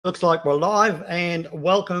Looks like we're live, and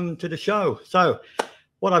welcome to the show. So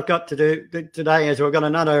what I've got to do today is we've got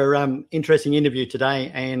another interesting interview today,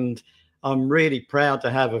 and I'm really proud to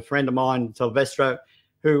have a friend of mine, Silvestro,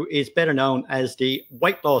 who is better known as the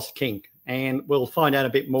weight loss king. And we'll find out a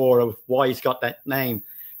bit more of why he's got that name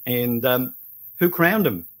and who crowned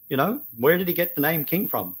him. You know, where did he get the name king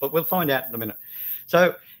from? But we'll find out in a minute.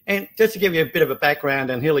 So, and just to give you a bit of a background,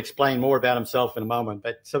 and he'll explain more about himself in a moment,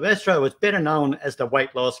 but Silvestro was better known as the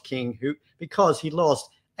weight loss king because he lost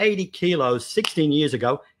 80 kilos 16 years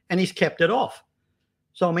ago, and he's kept it off.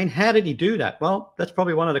 So, I mean, how did he do that? Well, that's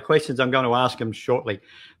probably one of the questions I'm going to ask him shortly.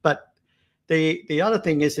 But the other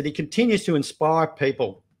thing is that he continues to inspire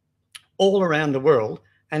people all around the world,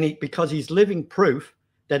 and because he's living proof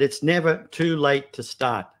that it's never too late to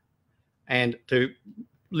start and to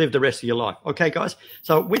live the rest of your life. Okay, guys?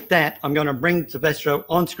 So with that, I'm going to bring Silvestro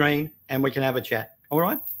on screen and we can have a chat. All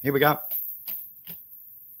right, here we go.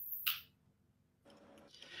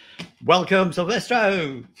 Welcome,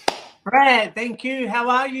 Silvestro. Brad, thank you. How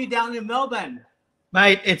are you down in Melbourne?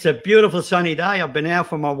 Mate, it's a beautiful sunny day. I've been out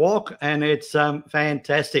for my walk and it's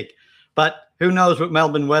fantastic. But who knows with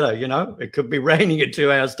Melbourne weather, you know? It could be raining in 2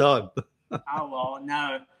 hours' time. Oh, well,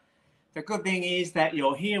 no. The good thing is that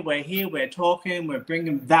you're here, we're talking, we're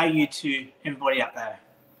bringing value to everybody out there.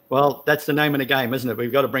 Well, that's the name of the game, isn't it?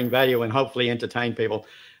 We've got to bring value and hopefully entertain people.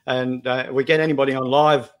 And we get anybody on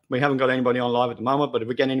live. We haven't got anybody on live at the moment, but if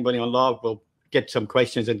we get anybody on live, we'll get some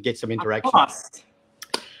questions and get some interaction. Of course.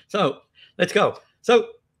 So let's go. So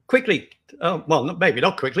quickly, well, maybe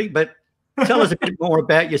not quickly, but tell us a bit more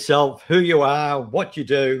about yourself, who you are, what you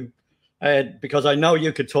do, because I know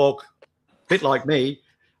you could talk a bit like me,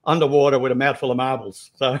 underwater with a mouthful of marbles.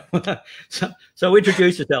 So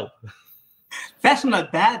introduce yourself. That's not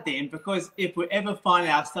a bad thing, because if we ever find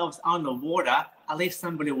ourselves underwater, at least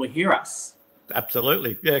somebody will hear us.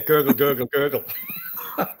 Absolutely. Yeah, gurgle, gurgle, gurgle.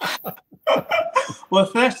 Well,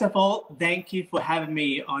 first of all, thank you for having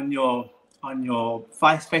me on your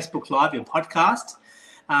Facebook Live, your podcast.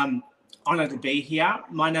 Honored to be here.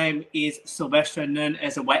 My name is Silvestro, known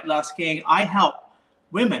as a weight loss king. I help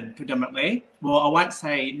women predominantly, well, I won't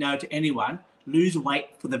say no to anyone, lose weight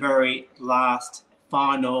for the very last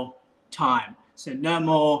final time. So no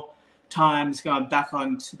more times going back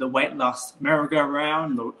onto the weight loss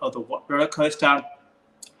merry-go-round or the roller coaster.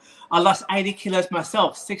 I lost 80 kilos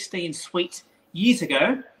myself 16 sweet years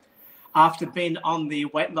ago after being on the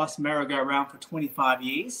weight loss merry-go-round for 25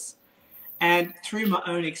 years. And through my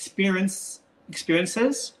own experiences,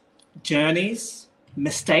 journeys,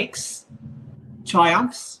 mistakes,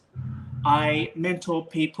 triumphs, I mentor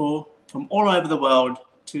people from all over the world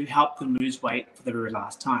to help them lose weight for the very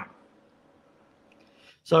last time.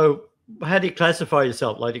 So how do you classify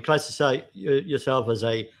yourself? Like, do you classify yourself as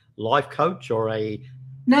a life coach or a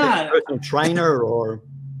personal trainer, or?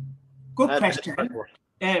 Good question.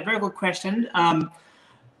 Yeah, very good question. I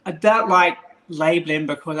don't like labeling,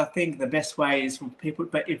 because I think the best way is for people,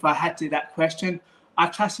 but if I had to do that question, I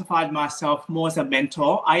classified myself more as a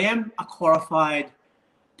mentor. I am a qualified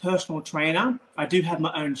personal trainer. I do have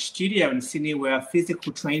my own studio in Sydney where I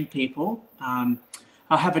physically train people. I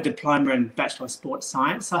have a diploma in Bachelor of Sports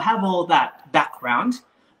Science. So I have all that background,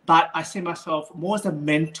 but I see myself more as a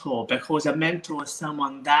mentor, because a mentor is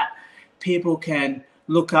someone that people can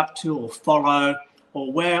look up to or follow,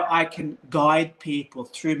 or where I can guide people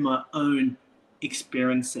through my own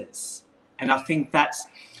experiences. And I think that's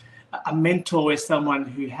a mentor is someone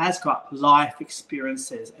who has got life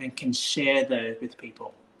experiences and can share those with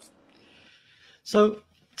people. So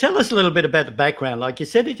tell us a little bit about the background. Like you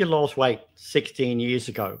said that you lost weight 16 years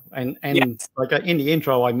ago. And yes, like in the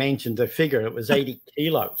intro, I mentioned the figure, it was 80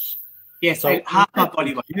 kilos. Yes, so half my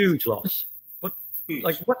body weight. Huge loss.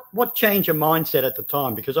 What changed your mindset at the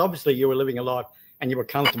time? Because obviously you were living a life and you were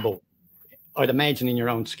comfortable, I'd imagine, in your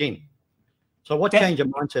own skin. So what changed your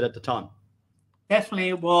mindset at the time?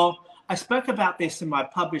 Definitely. Well, I spoke about this in my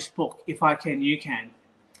published book, If I Can, You Can,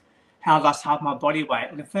 how I lost half my body weight.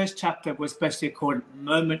 And the first chapter was basically called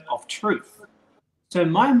Moment of Truth. So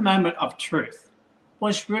my moment of truth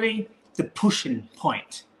was really the pushing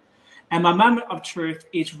point. And my moment of truth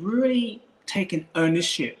is really taking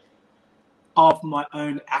ownership of my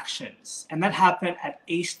own actions. And that happened at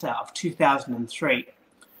Easter of 2003,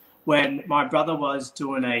 when my brother was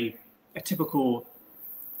doing a typical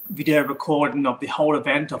video recording of the whole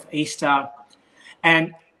event of Easter.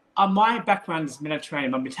 And my background is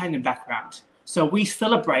Mediterranean, I'm Italian background. So we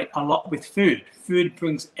celebrate a lot with food. Food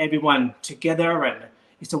brings everyone together, and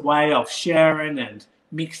it's a way of sharing and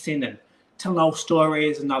mixing and telling old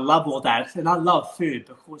stories. And I love all that. And I love food,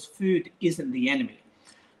 because food isn't the enemy.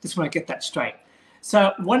 Just want to get that straight.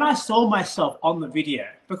 So when I saw myself on the video,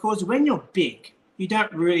 because when you're big, you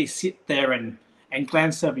don't really sit there and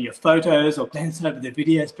glance over your photos or glance over the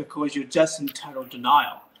videos because you're just in total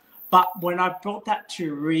denial. But when I brought that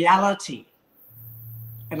to reality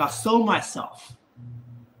and I saw myself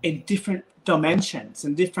in different dimensions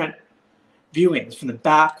and different viewings from the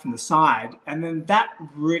back, from the side, and then that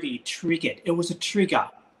really triggered. It was a trigger.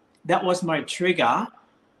 That was my trigger.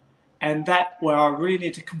 And that where I really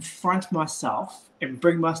need to confront myself and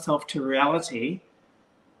bring myself to reality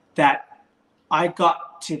that I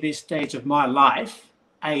got to this stage of my life,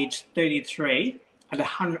 age 33, at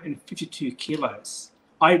 152 kilos.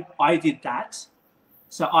 I did that.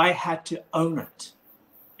 So I had to own it.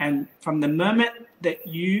 And from the moment that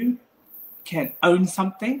you can own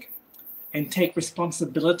something and take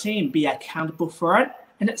responsibility and be accountable for it,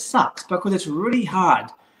 and it sucks because it's really hard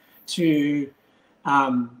to,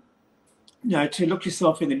 to look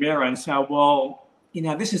yourself in the mirror and say, well,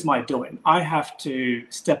 this is my doing. I have to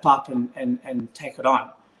step up and take it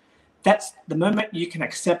on. That's the moment you can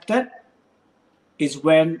accept it, is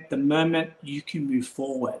when the moment you can move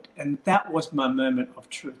forward. And that was my moment of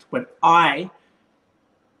truth, when I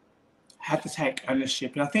had to take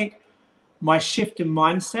ownership. And I think my shift in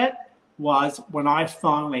mindset was when I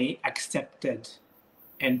finally accepted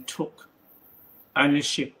and took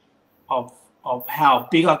ownership of how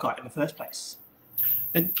big I got in the first place.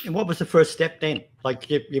 And what was the first step then? Like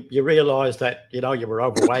you realized that, you were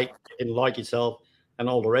overweight, you didn't like yourself and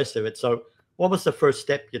all the rest of it. So what was the first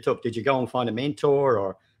step you took? Did you go and find a mentor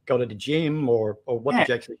or go to the gym or what did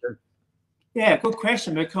you actually do? Yeah, good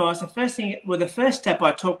question, because the first step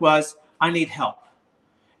I took was I need help.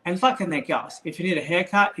 And it's like anything else. If you need a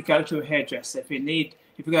haircut, you go to a hairdresser. If you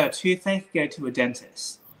go to a toothache, you go to a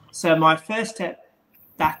dentist. So my first step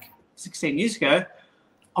back 16 years ago,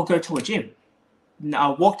 I'll go to a gym. I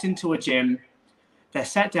walked into a gym, they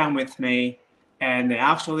sat down with me and they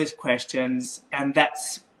asked all these questions, and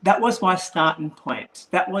that was my starting point.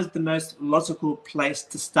 That was the most logical place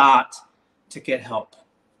to start to get help.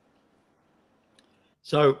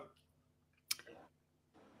 So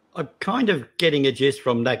I'm kind of getting a gist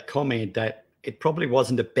from that comment that it probably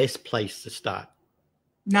wasn't the best place to start.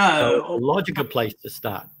 No. So a logical place to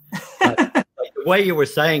start. The way you were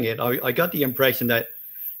saying it, I got the impression that,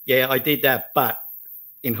 yeah, I did that, but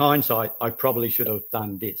in hindsight, I probably should have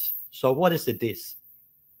done this. So what is the this?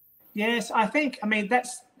 Yes,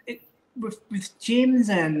 that's it with gyms,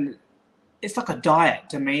 and it's like a diet.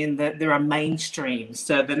 There are mainstreams.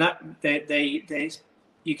 So they're not,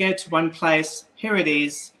 you go to one place, here it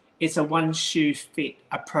is, it's a one shoe fit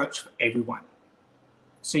approach for everyone.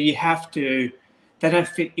 So they don't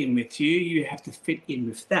fit in with you, you have to fit in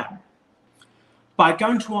with them. By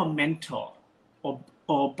going to a mentor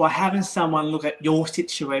or by having someone look at your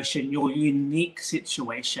situation, your unique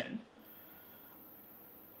situation,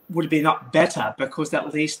 would be not better, because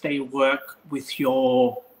at least they work with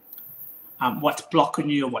your what's blocking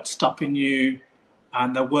you or what's stopping you,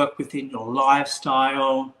 and they work within your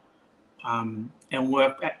lifestyle and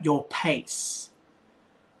work at your pace.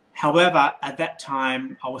 However, at that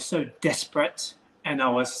time, I was so desperate and I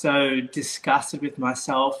was so disgusted with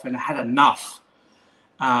myself, and I had enough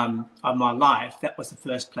of my life. That was the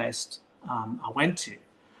first place I went to.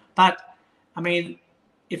 But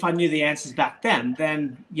if I knew the answers back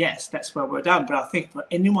then yes, that's where we're done. But I think for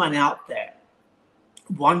anyone out there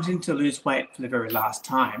wanting to lose weight for the very last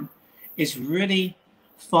time, is really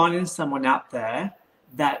finding someone out there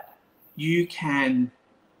that you can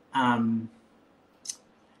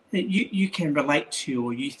you can relate to,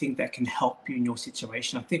 or you think that can help you in your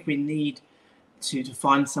situation. I think we need to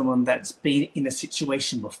find someone that's been in a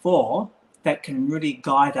situation before that can really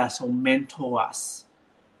guide us or mentor us,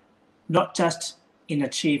 not just in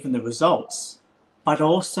achieving the results, but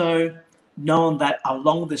also knowing that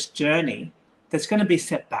along this journey, there's going to be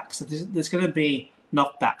setbacks. So there's going to be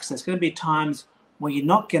knockbacks. There's going to be times where you're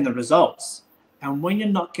not getting the results. And when you're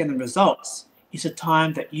not getting the results, it's a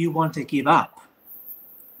time that you want to give up.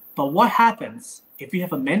 But what happens if you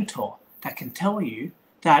have a mentor that can tell you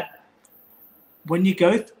that when you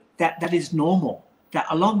go, that is normal, that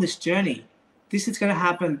along this journey, this is going to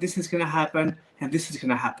happen, this is going to happen, and this is going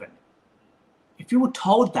to happen. If you were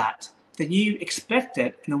told that, then you expect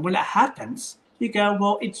it, and then when it happens, you go,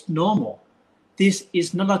 well, it's normal. This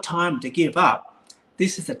is not a time to give up.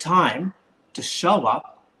 This is a time to show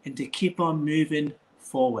up and to keep on moving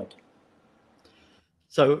forward.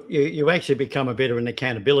 So you actually become a bit of an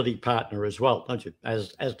accountability partner as well, don't you,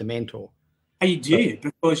 as the mentor? You do,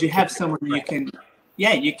 because you have someone you can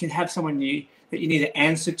have someone that you need to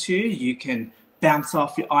answer to. You can bounce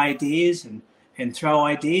off your ideas and and throw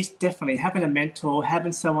ideas. Definitely having a mentor,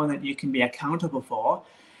 having someone that you can be accountable for,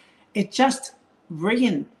 it just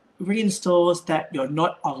reinstalls that you're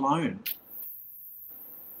not alone,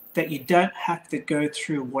 that you don't have to go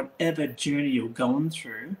through whatever journey you're going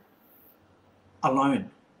through alone.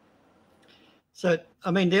 So,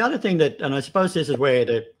 I mean, the other thing that, and I suppose this is where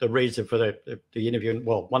the reason for the interview,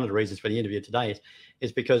 well, one of the reasons for the interview today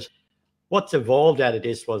is because what's evolved out of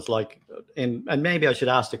this was like, and maybe I should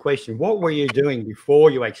ask the question, what were you doing before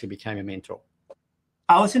you actually became a mentor?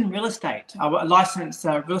 I was in real estate. I was a licensed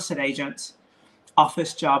real estate agent,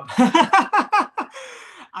 office job.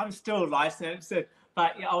 I'm still licensed,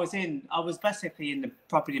 but I was basically in the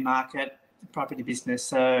property market, property business.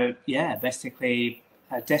 So yeah, basically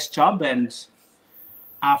a desk job. And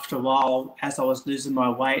after a while, as I was losing my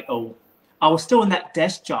weight, or I was still in that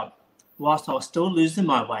desk job whilst I was still losing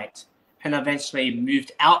my weight, and eventually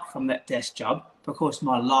moved out from that desk job because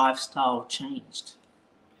my lifestyle changed.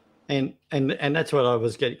 And that's what I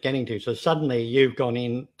was getting to. So suddenly you've gone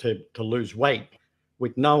in to lose weight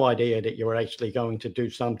with no idea that you were actually going to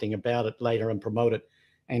do something about it later and promote it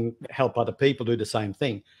and help other people do the same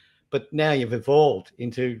thing. But now you've evolved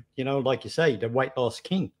into, you know, like you say, the weight loss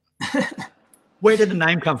king. Where did the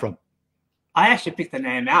name come from? I actually picked the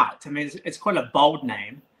name out. I mean, it's quite a bold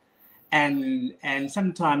name. And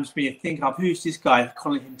sometimes when you think of who's this guy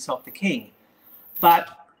calling himself the king, but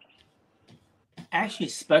I actually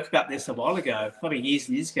spoke about this a while ago, probably years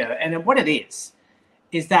and years ago. And what it is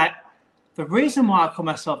that the reason why I call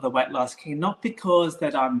myself the weight loss king, not because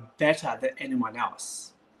that I'm better than anyone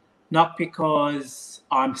else, not because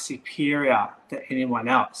I'm superior to anyone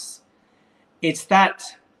else. It's that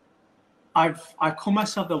I call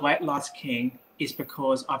myself the weight loss king is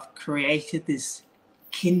because I've created this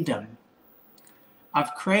kingdom.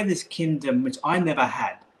 I've created this kingdom which I never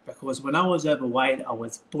had, because when I was overweight, I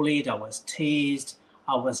was bullied, I was teased,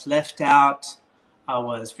 I was left out, I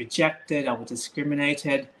was rejected, I was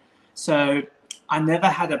discriminated. So I never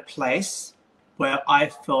had a place where I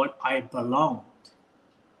felt I belonged.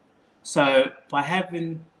 So by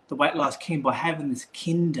having the weight loss king, by having this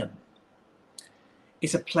kingdom,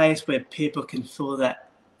 it's a place where people can feel that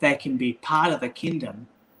they can be part of the kingdom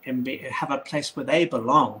and have a place where they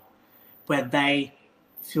belong, where they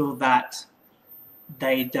feel that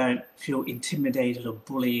they don't feel intimidated or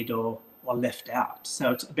bullied or left out.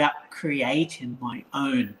 So it's about creating my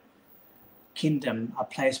own kingdom, a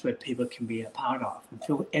place where people can be a part of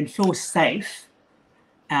and feel safe,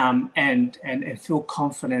 and feel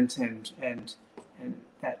confident and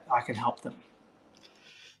that I can help them.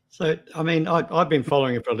 So, I mean, I've been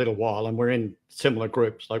following it for a little while, and we're in similar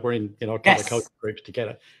groups. Like we're in, you know, a couple of coaching groups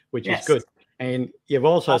together, which is good. And you've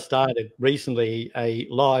also started recently a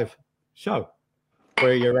live show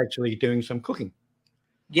where you're actually doing some cooking.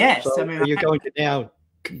 Yes. So I mean, are you going to now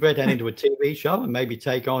convert that into a TV show and maybe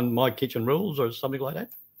take on My Kitchen Rules or something like that?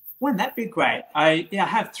 Wouldn't that be great? I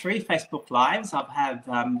have 3 Facebook Lives. I have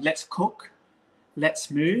Let's Cook,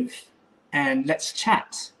 Let's Move, and Let's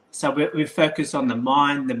Chat. So we focus on the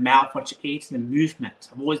mind, the mouth, what you eat, and the movement.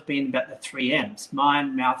 I've always been about the 3 M's,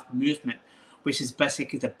 mind, mouth, movement, which is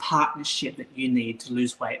basically the partnership that you need to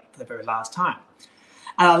lose weight for the very last time.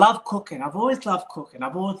 And I love cooking. I've always loved cooking.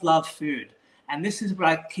 I've always loved food. And this is what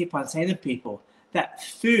I keep on saying to people, that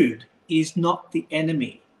food is not the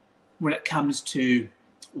enemy when it comes to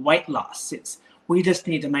weight loss. We just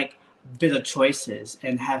need to make better choices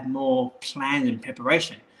and have more plan and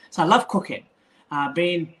preparation. So I love cooking.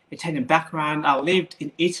 Being Italian background, I lived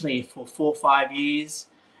in Italy for 4 or 5 years,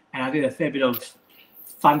 and I did a fair bit of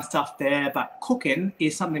fun stuff there. But cooking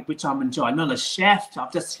is something which I'm enjoying. I'm not a chef.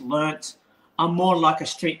 I've just learnt. I'm more like a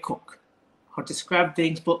street cook. I'll just grab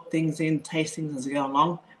things, put things in, taste things as I go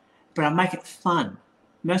along, but I make it fun.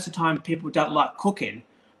 Most of the time, people don't like cooking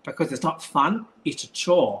because it's not fun. It's a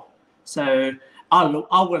chore. So I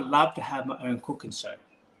would love to have my own cooking show.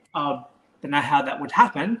 I don't know how that would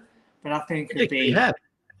happen, but I think it'd be.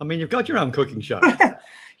 I mean, you've got your own cooking show.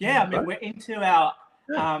 Yeah, I mean, we're into our.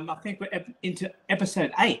 I think we're into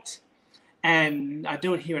episode 8, and I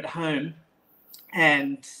do it here at home.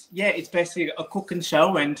 And yeah, it's basically a cooking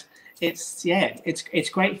show, and it's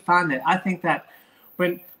great fun. And I think that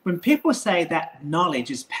when people say that knowledge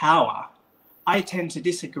is power, I tend to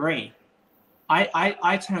disagree.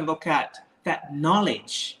 I tend to look at that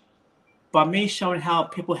knowledge by me showing how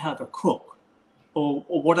people how to cook, or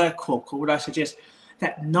what I cook, or what I suggest.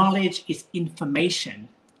 That knowledge is information,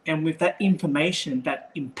 and with that information, that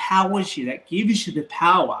empowers you, that gives you the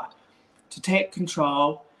power to take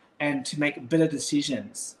control and to make better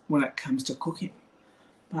decisions when it comes to cooking.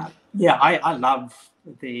 But yeah, I love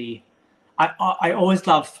I always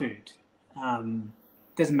love food.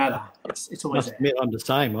 Doesn't matter. It's always Must admit, I'm the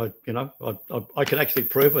same. I can actually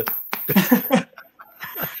prove it.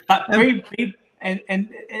 But and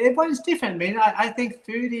everyone's different. I mean, I think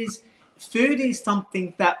food is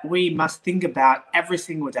something that we must think about every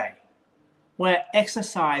single day, where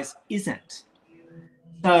exercise isn't.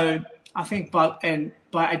 So I think by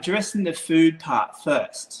addressing the food part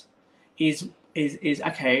first is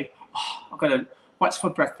okay. I've got to, what's for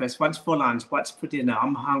breakfast? What's for lunch? What's for dinner?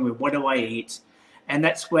 I'm hungry. What do I eat? And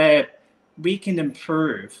that's where we can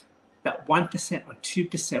improve that 1% or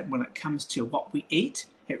 2% when it comes to what we eat.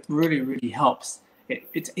 It really, really helps.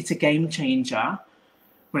 It's a game changer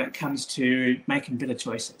when it comes to making better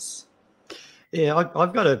choices. Yeah,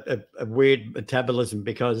 I've got a weird metabolism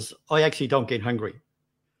because I actually don't get hungry.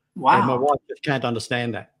 Wow. And my wife just can't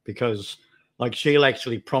understand that because, like, she'll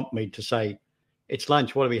actually prompt me to say, it's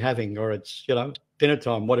lunch, what are we having? Or it's, dinner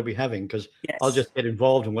time, what are we having? Because I'll just get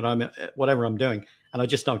involved in whatever I'm doing, and I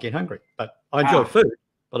just don't get hungry. But I enjoy food,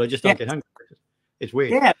 but I just don't get hungry. It's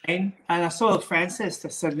weird. Yeah, and I saw Francis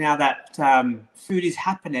that said now that food is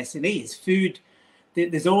happiness. It is. Food,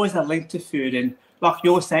 there's always a link to food. And like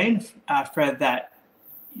you're saying, Fred, that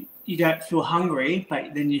you don't feel hungry,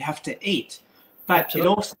 but then you have to eat. But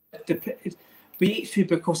Absolutely. It also, we eat food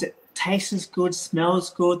because it tastes good,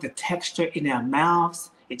 smells good, the texture in our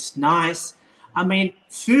mouths, it's nice. I mean,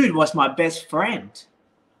 food was my best friend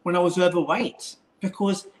when I was overweight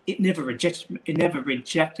because it never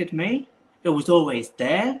rejected me. It was always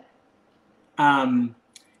there.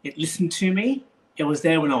 It listened to me. It was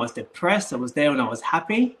there when I was depressed. It was there when I was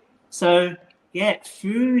happy. So, yeah,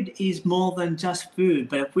 food is more than just food.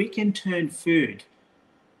 But if we can turn food,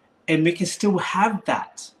 and we can still have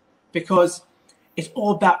that, because it's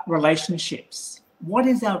all about relationships. What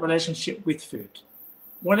is our relationship with food?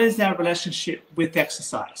 What is our relationship with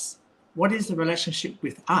exercise? What is the relationship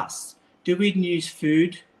with us? Do we use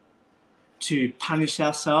food to punish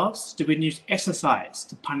ourselves? Do we use exercise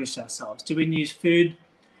to punish ourselves? Do we use food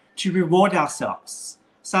to reward ourselves?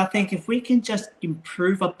 So I think if we can just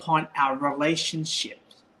improve upon our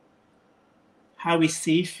relationships, how we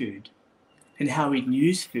see food and how we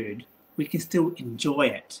use food, we can still enjoy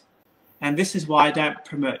it. And this is why I don't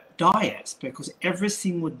promote diets, because every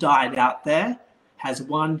single diet out there has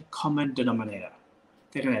one common denominator.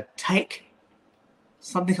 They're going to take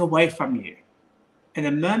something away from you. And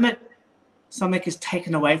the moment something is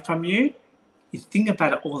taken away from you, you think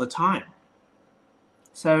about it all the time.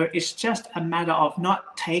 So it's just a matter of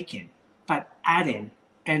not taking, but adding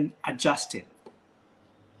and adjusting.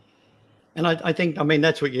 And I think,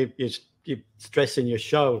 that's what you stress in your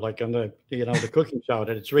show, like on the, the cooking show,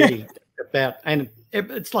 that it's really about, and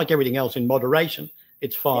it's like everything else in moderation.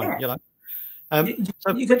 It's fine, So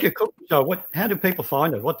with your cooking show, how do people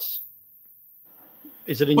find it?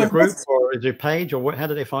 Is it in your group or is it a page, or how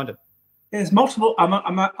do they find it? There's multiple.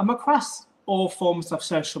 I'm across all forms of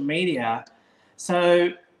social media, so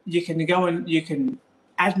you can go and you can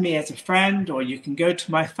add me as a friend, or you can go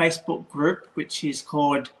to my Facebook group, which is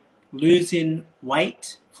called Losing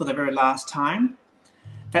Weight for the Very Last Time.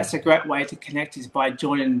 That's a great way to connect, is by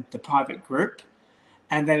joining the private group,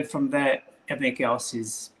 and then from there everything else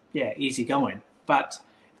is easy going. But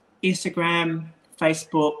Instagram,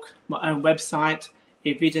 Facebook, my own website,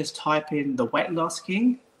 if you just type in The Weight Loss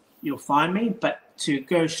King, you'll find me. But to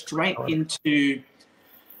go straight into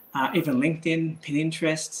even LinkedIn,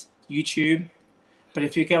 Pinterest, YouTube. But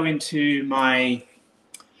if you go into my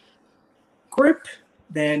group,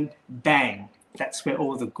 then bang, that's where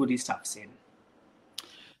all the goody stuff's in.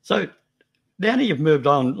 So now that you've moved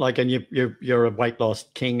on, and you're a weight loss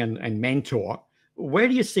king and mentor, where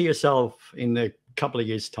do you see yourself in a couple of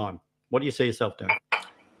years' time? What do you see yourself doing?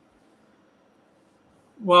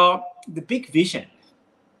 Well, the big vision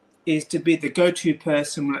is to be the go-to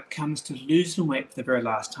person when it comes to losing weight for the very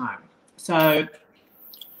last time. So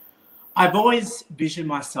I've always visioned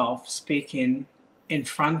myself speaking in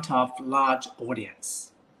front of large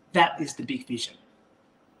audience. That is the big vision.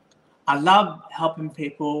 I love helping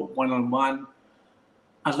people one-on-one.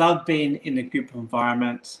 I love being in a group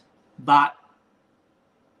environment, but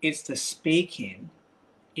it's the speaking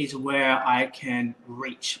is where I can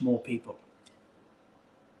reach more people.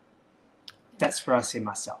 That's where I see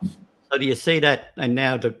myself. So do you see that? And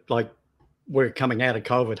now we're coming out of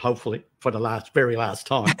COVID, hopefully for the very last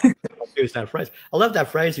time. I'll use that phrase. I love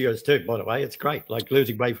that phrase of yours too, by the way. It's great, like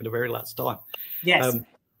losing weight for the very last time. Yes.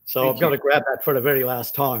 So I've got to grab that for the very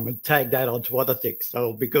last time and tag that onto other things. So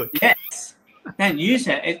it'll be good. Yes. And use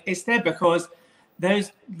it. It's there because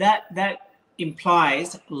that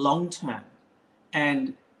implies long term.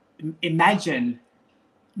 And imagine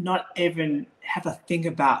not even have a think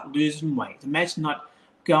about losing weight. Imagine not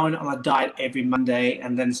going on a diet every Monday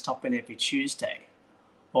and then stopping every Tuesday,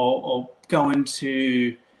 or going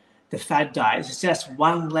to the fad diet. It's just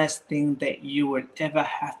one less thing that you would ever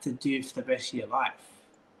have to do for the rest of your life.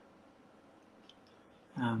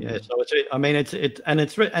 Yeah, so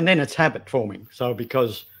and then it's habit forming. So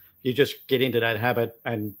because you just get into that habit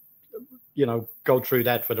and go through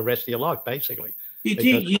that for the rest of your life, basically.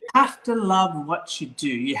 You have to love what you do.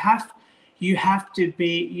 You have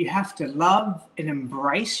to love and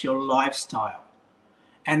embrace your lifestyle.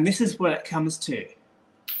 And this is what it comes to.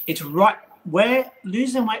 It's right where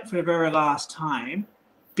losing weight for the very last time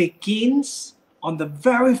begins on the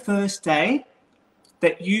very first day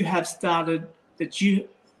that you have started, that you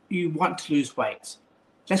want to lose weight.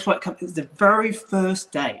 That's what comes. It's the very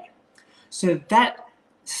first day. So that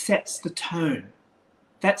sets the tone.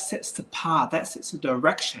 That sets the path. That sets the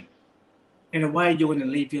direction in a way you're going to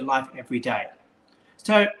live your life every day.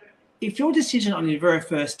 So if your decision on your very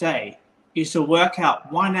first day is to work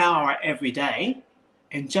out 1 hour every day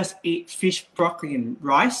and just eat fish, broccoli, and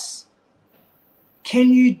rice, can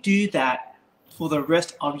you do that for the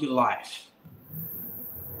rest of your life?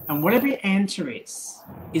 And whatever your answer is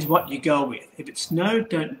what you go with. If it's no,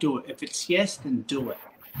 don't do it. If it's yes, then do it.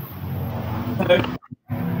 So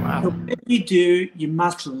whatever you do, you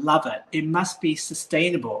must love it. It must be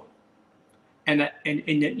sustainable. And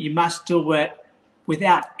you must do it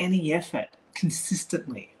without any effort,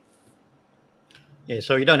 consistently. Yeah,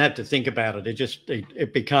 so you don't have to think about it.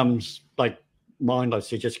 It becomes like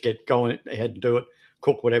mindless. You just get going ahead and do it,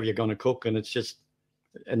 cook whatever you're going to cook, and it's just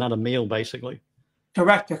another meal, basically.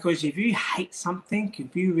 Correct, because if you hate something,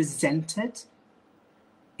 if you resent it,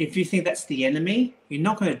 if you think that's the enemy, you're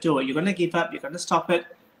not going to do it. You're going to give up, you're going to stop it,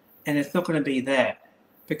 and it's not going to be there.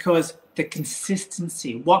 Because the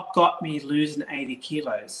consistency, what got me losing 80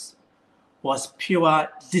 kilos was pure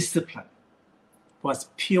discipline, was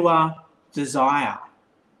pure desire.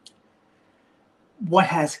 What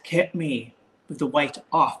has kept me with the weight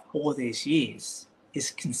off all these years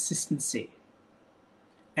is consistency.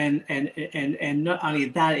 And not only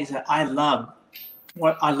that, is that I love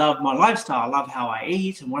my lifestyle. I love how I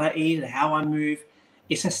eat and what I eat and how I move.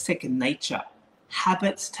 It's a second nature.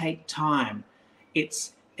 Habits take time.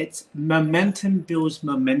 It's momentum builds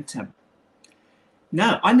momentum.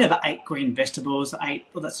 No, I never ate green vegetables. I ate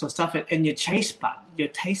all that sort of stuff. And your taste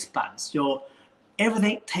buds,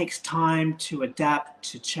 everything takes time to adapt,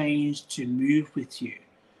 to change, to move with you.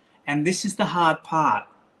 And this is the hard part.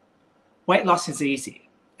 Weight loss is easy.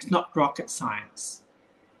 It's not rocket science.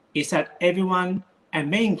 It's that everyone, and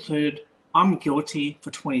me included, I'm guilty for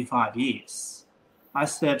 25 years. I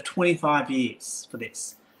served 25 years for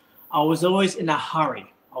this. I was always in a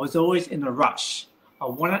hurry. I was always in a rush. I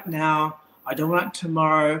want it now. I don't want it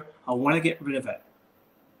tomorrow. I want to get rid of it.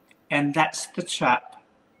 And that's the trap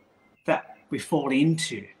that we fall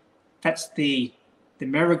into. That's the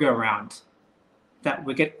merry-go-round that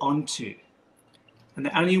we get onto. And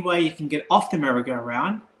the only way you can get off the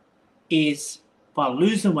merry-go-round is by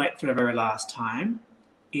losing weight for the very last time,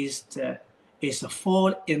 is to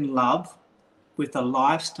fall in love with the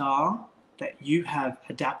lifestyle that you have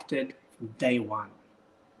adapted from day one.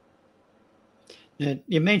 Now,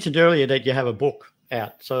 you mentioned earlier that you have a book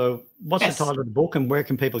out. So what's the title of the book and where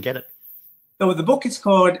can people get it? So the book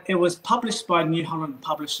it was published by New Holland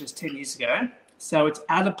Publishers 10 years ago. So it's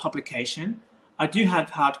out of publication. I do have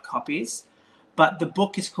hard copies, but the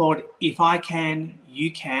book is called If I Can,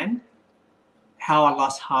 You Can, How I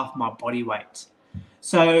Lost Half My Body Weight.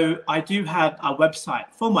 So I do have a website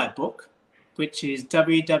for my book, which is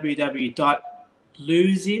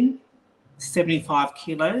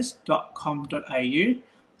www.losing75kilos.com.au.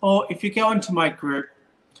 Or if you go into my group,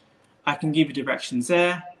 I can give you directions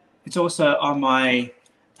there. It's also on my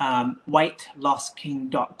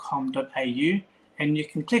weightlostking.com.au, and you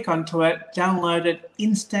can click onto it, download it,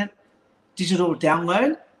 instant digital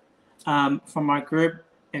download from my group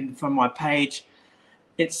and from my page.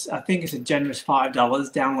 I think it's a generous $5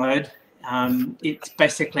 download. It's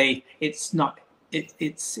basically,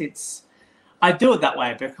 I do it that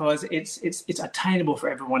way because it's attainable for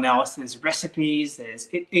everyone else. There's recipes,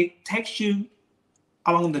 it takes you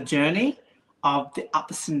along the journey of the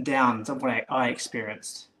ups and downs of what I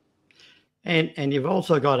experienced. And you've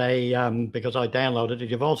also got because I downloaded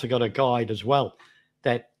it, you've also got a guide as well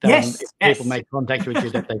that if people make contact with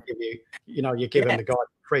you, that they give you, you give them the guide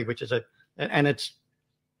free, which is it's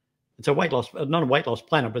a weight loss, not a weight loss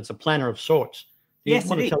planner, but it's a planner of sorts. Do you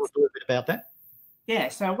want to tell us a little bit about that? Yeah,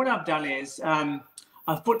 so what I've done is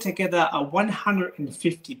I've put together a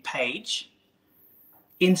 150-page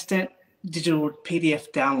instant digital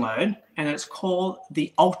PDF download, and it's called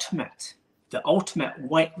the Ultimate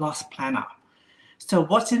Weight Loss Planner. So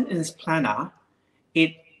what's in this planner?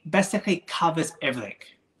 It basically covers everything.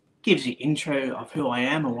 Gives you intro of who I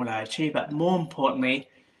am and what I achieve, but more importantly,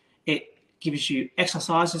 it gives you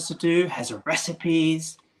exercises to do, has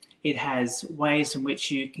recipes, it has ways in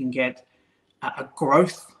which you can get a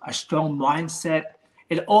growth, a strong mindset.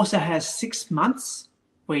 It also has 6 months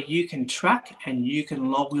where you can track and you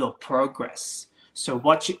can log your progress. So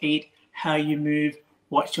what you eat, how you move,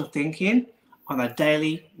 what you're thinking on a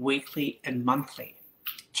daily, weekly, and monthly.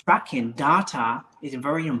 Tracking data is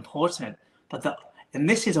very important, and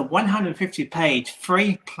this is a 150-page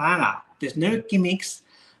free planner. There's no gimmicks.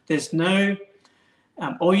 There's no.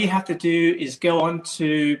 All you have to do is go on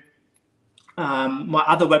to my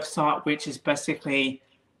other website, which is basically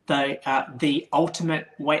the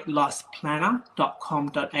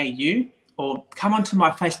ultimateweightlassplanner.com.au, or come onto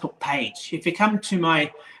my Facebook page. If you come to my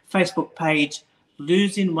Facebook page,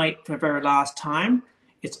 Losing Weight for the Very Last Time,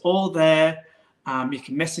 it's all there. You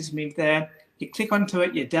can message me there. You click onto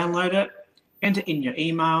it, you download it, enter in your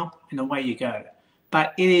email, and away you go.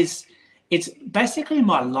 But it's basically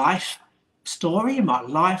my life story, my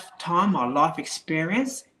lifetime, my life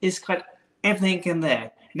experience. It's got everything in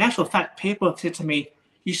there. In actual fact, people have said to me,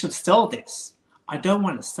 you should sell this. I don't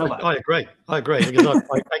want to sell it. I agree because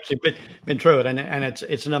I've actually been through it, and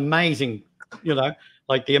it's an amazing,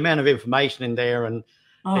 like the amount of information in there, and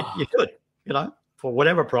you could, for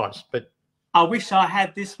whatever price. But I wish I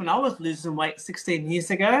had this when I was losing weight 16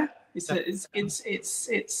 years ago. It's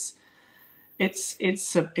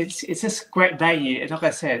just great value. And like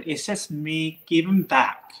I said, it's just me giving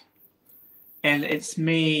back, and it's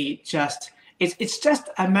me it's just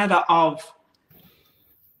a matter of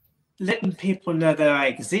letting people know that I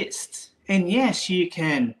exist. And yes,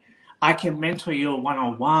 I can mentor you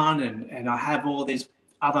one-on-one, and I have all these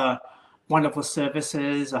other wonderful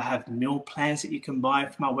services. I have meal plans that you can buy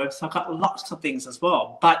from my website. I've got lots of things as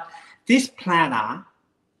well. But this planner,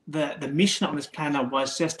 the mission on this planner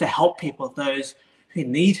was just to help people, those who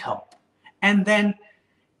need help. And then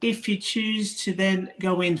if you choose to then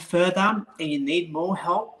go in further and you need more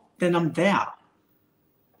help, then I'm there.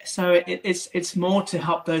 So it's more to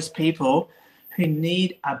help those people who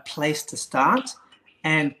need a place to start,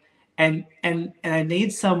 and I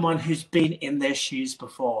need someone who's been in their shoes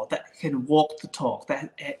before, that can walk the talk,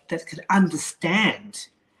 that can understand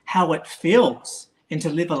how it feels and to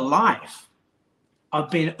live a life of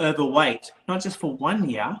being overweight, not just for 1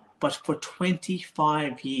 year, but for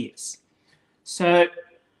 25 years. So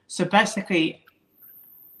basically,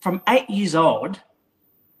 from 8 years old,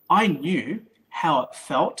 I knew how it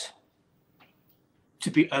felt to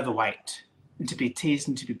be overweight and to be teased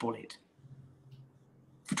and to be bullied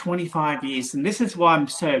for 25 years. And this is why I'm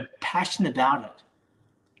so passionate about it.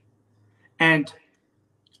 And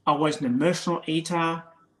I was an emotional eater.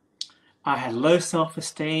 I had low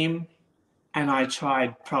self-esteem, and I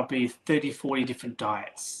tried probably 30, 40 different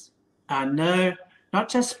diets. No, not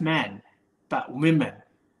just men, but women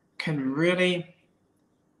can really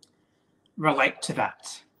relate to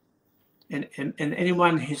that. And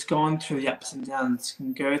anyone who's gone through the ups and downs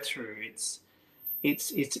can go through.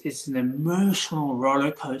 It's an emotional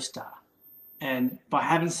roller coaster, and by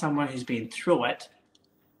having someone who's been through it,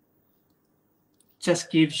 just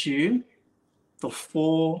gives you the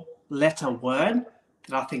 4-letter word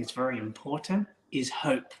that I think is very important, is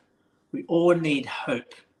hope. We all need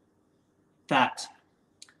hope that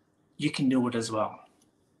you can do it as well.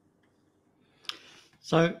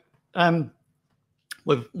 So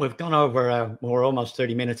we've gone over we're almost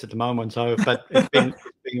 30 minutes at the moment, so but it's been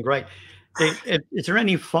great. Is there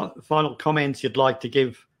any final comments you'd like to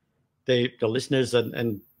give the listeners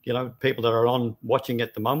and people that are on watching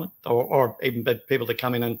at the moment, or even people that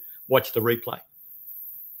come in and watch the replay?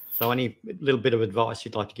 So any little bit of advice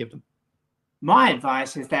you'd like to give them? My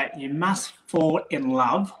advice is that you must fall in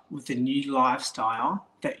love with the new lifestyle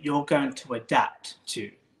that you're going to adapt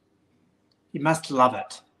to. You must love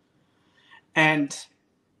it. And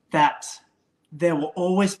that there will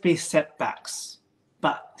always be setbacks,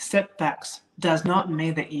 but setbacks does not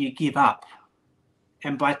mean that you give up.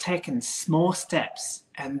 And by taking small steps,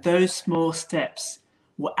 and those small steps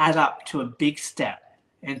will add up to a big step,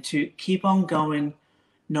 and to keep on going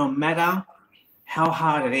no matter how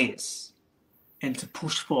hard it is, and to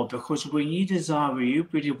push forward, because when you desire, when you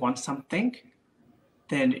really want something,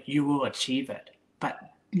 then you will achieve it. But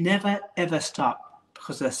never ever stop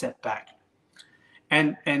because of a setback.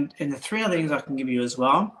 And the 3 other things I can give you as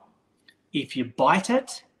well: if you bite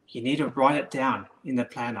it, you need to write it down in the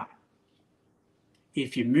planner.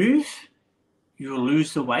 If you move, you will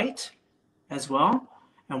lose the weight. as well.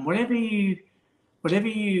 And whatever you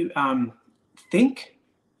think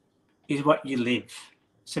is what you live.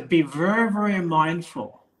 So be very, very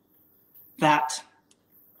mindful that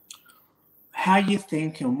how you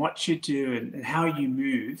think and what you do and how you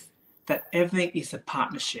move, that everything is a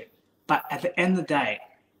partnership. But at the end of the day,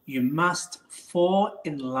 you must fall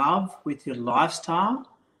in love with your lifestyle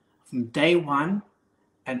from day one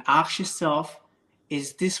and ask yourself,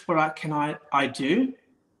 is this what I do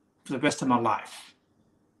for the rest of my life?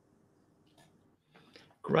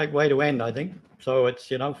 Great way to end, I think. So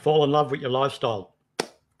it's, fall in love with your lifestyle.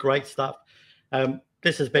 Great stuff.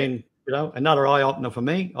 This has been, another eye opener for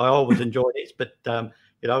me. I always enjoy this, but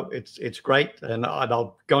it's great, and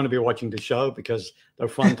I'm going to be watching the show because they're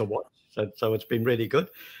fun to watch. So it's been really good.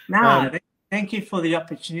 Thank you for the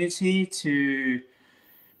opportunity to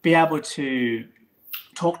be able to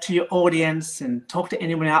talk to your audience and talk to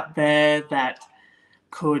anyone out there that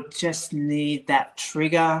could just need that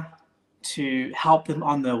trigger to help them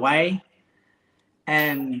on their way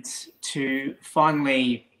and to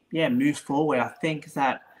finally, move forward. I think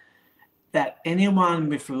that anyone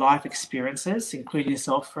with life experiences, including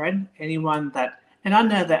yourself, Fred, anyone that, and I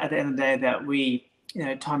know that at the end of the day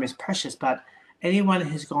that time is precious, but anyone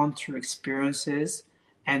who's gone through experiences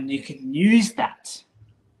and you can use that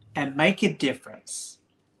and make a difference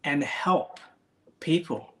and help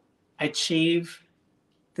people achieve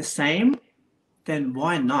the same, then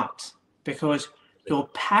why not? Because your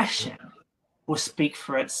passion will speak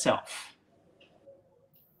for itself.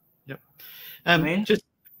 Yep.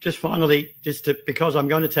 Just finally, because I'm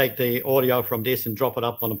going to take the audio from this and drop it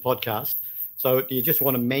up on a podcast. So do you just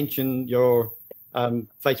want to mention your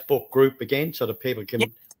Facebook group again so that people can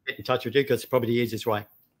get in touch with you? Because it's probably the easiest way.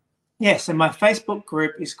 Yes, and my Facebook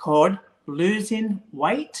group is called Losing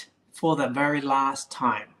Weight for the Very Last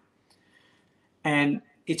Time. And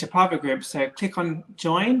it's a private group, so click on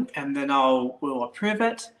join and then we'll approve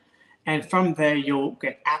it. And from there, you'll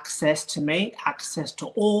get access to me, access to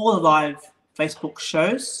all the live Facebook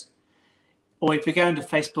shows. Or if you go into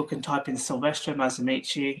Facebook and type in Silvestro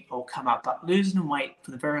Mazamichi, it'll come up. But Losing Weight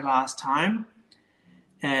for the Very Last Time.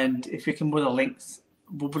 And if you can put a link,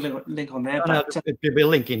 we'll put a link on there. There'll be a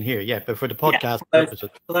link in here, but for the podcast purposes.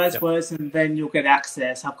 For those words, and then you'll get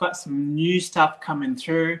access. I've got some new stuff coming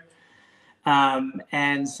through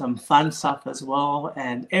and some fun stuff as well.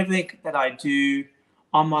 And everything that I do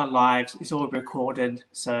on my lives is all recorded.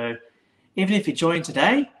 So even if you join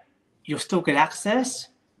today, you'll still get access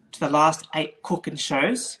to the last 8 cooking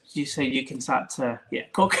shows. So you can start to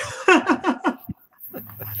cook.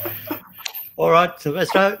 All right,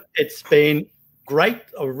 Silvestro, it's been great.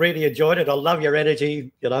 I really enjoyed it. I love your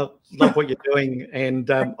energy, love what you're doing. And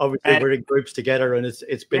obviously we're in groups together, and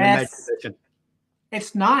it's been a major session.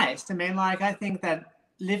 It's nice. I mean, I think that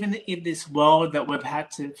living in this world that we've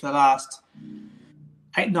had for the last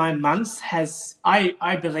 8-9 months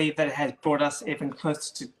I believe that it has brought us even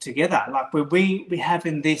closer together. Like we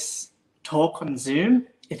having this talk on Zoom,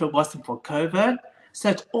 if it wasn't for COVID. So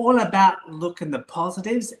it's all about looking the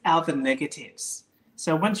positives out of the negatives.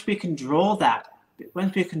 So once we can draw upon,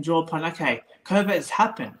 okay, COVID has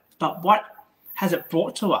happened, but what has it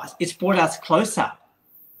brought to us? It's brought us closer.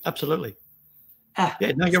 Absolutely.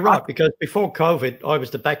 You're right, because before COVID, I was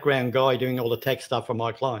the background guy doing all the tech stuff for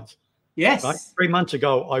my clients. Yes. Right? 3 months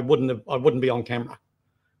ago, I wouldn't be on camera.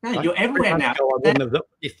 No, right? You're everywhere now. I wouldn't have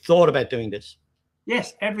thought about doing this.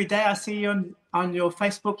 Yes, every day I see you on your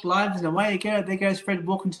Facebook Lives, and away you go. There goes Fred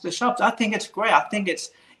walking to the shops. I think it's great. I think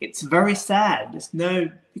it's very sad.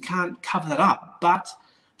 You can't cover that up. But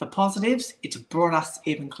the positives, it's brought us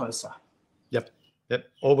even closer. Yep.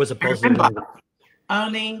 Always a positive. Remember,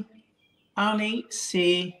 only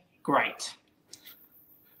see great.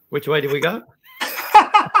 Which way do we go?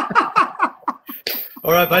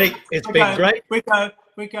 All right, buddy. It's been great. We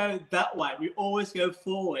go that way. We always go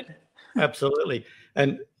forward. Absolutely.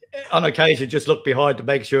 And on occasion, just look behind to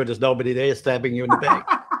make sure there's nobody there stabbing you in the back.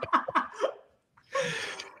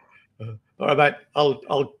 All right, mate.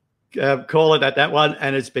 I'll call it at that one.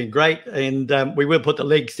 And it's been great. And we will put the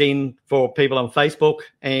links in for people on Facebook.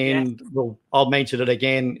 And I'll mention it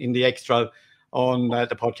again in the extra on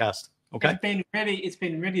the podcast. Okay? It's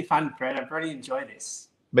been really fun, Fred. I've really enjoyed this.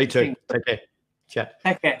 Me too. Take care. Chat.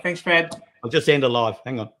 Take care. Thanks, Fred. I'll just end it live.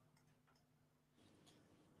 Hang on.